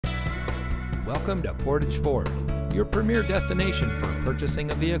Welcome to Portage Ford, your premier destination for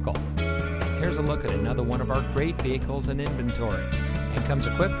purchasing a vehicle. And here's a look at another one of our great vehicles in inventory, and comes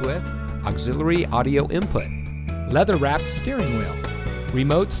equipped with auxiliary audio input, leather-wrapped steering wheel,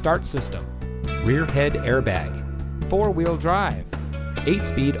 remote start system, rear head airbag, four-wheel drive,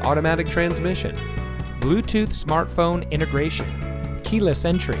 8-speed automatic transmission, Bluetooth smartphone integration, keyless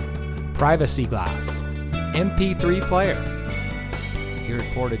entry, privacy glass, MP3 player. Here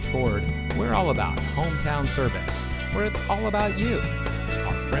at Portage Ford, we're all about hometown service, where it's all about you.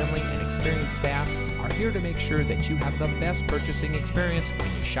 Our friendly and experienced staff are here to make sure that you have the best purchasing experience when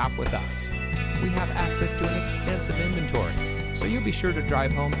you shop with us. We have access to an extensive inventory, so you'll be sure to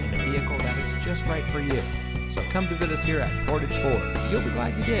drive home in a vehicle that is just right for you. So come visit us here at Portage Ford. You'll be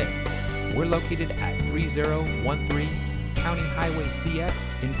glad you did. We're located at 3013 County Highway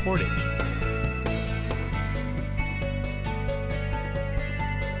CX in Portage.